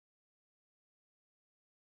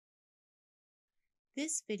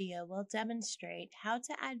This video will demonstrate how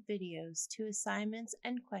to add videos to assignments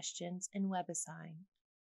and questions in WebAssign.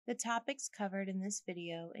 The topics covered in this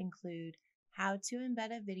video include how to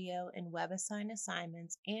embed a video in WebAssign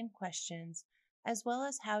assignments and questions, as well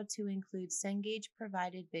as how to include Cengage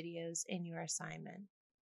provided videos in your assignment.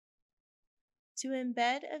 To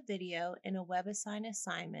embed a video in a WebAssign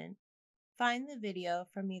assignment, find the video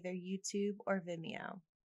from either YouTube or Vimeo.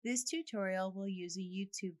 This tutorial will use a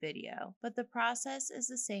YouTube video, but the process is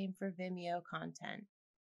the same for Vimeo content.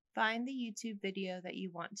 Find the YouTube video that you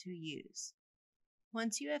want to use.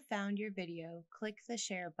 Once you have found your video, click the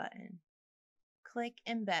Share button. Click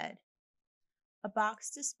Embed. A box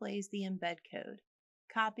displays the embed code.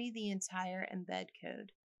 Copy the entire embed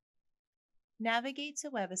code. Navigate to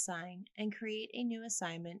WebAssign and create a new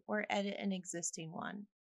assignment or edit an existing one.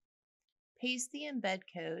 Paste the embed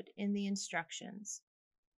code in the instructions.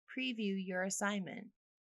 Preview your assignment.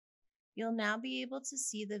 You'll now be able to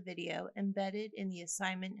see the video embedded in the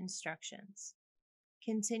assignment instructions.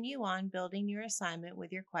 Continue on building your assignment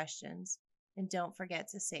with your questions, and don't forget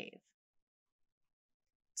to save.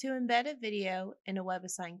 To embed a video in a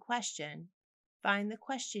WebAssign question, find the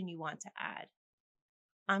question you want to add.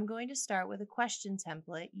 I'm going to start with a question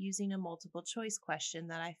template using a multiple choice question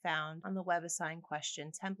that I found on the WebAssign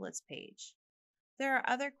question templates page. There are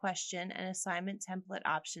other question and assignment template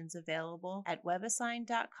options available at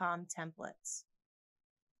webassign.com templates.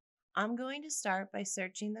 I'm going to start by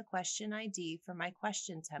searching the question ID for my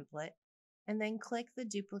question template and then click the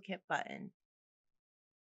duplicate button.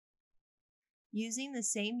 Using the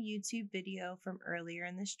same YouTube video from earlier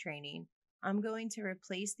in this training, I'm going to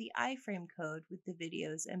replace the iframe code with the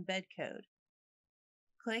video's embed code.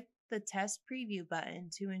 Click the Test Preview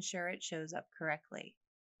button to ensure it shows up correctly.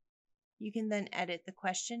 You can then edit the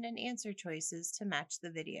question and answer choices to match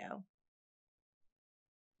the video.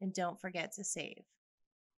 And don't forget to save.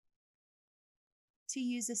 To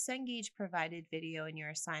use a Cengage provided video in your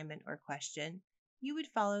assignment or question, you would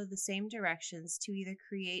follow the same directions to either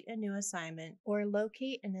create a new assignment or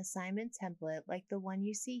locate an assignment template like the one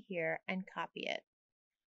you see here and copy it.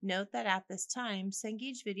 Note that at this time,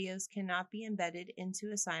 Cengage videos cannot be embedded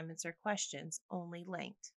into assignments or questions, only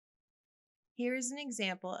linked. Here is an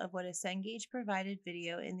example of what a Cengage provided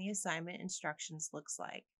video in the assignment instructions looks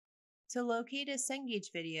like. To locate a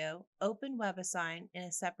Cengage video, open WebAssign in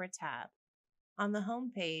a separate tab. On the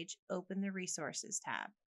home page, open the Resources tab.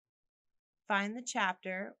 Find the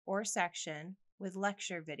chapter or section with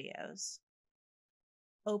lecture videos.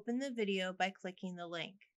 Open the video by clicking the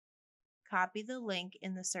link. Copy the link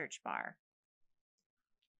in the search bar.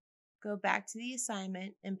 Go back to the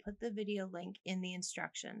assignment and put the video link in the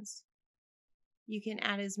instructions. You can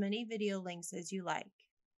add as many video links as you like.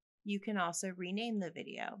 You can also rename the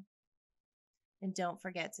video. And don't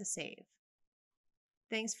forget to save.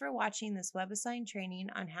 Thanks for watching this WebAssign training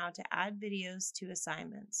on how to add videos to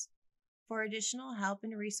assignments. For additional help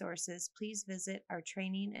and resources, please visit our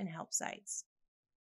training and help sites.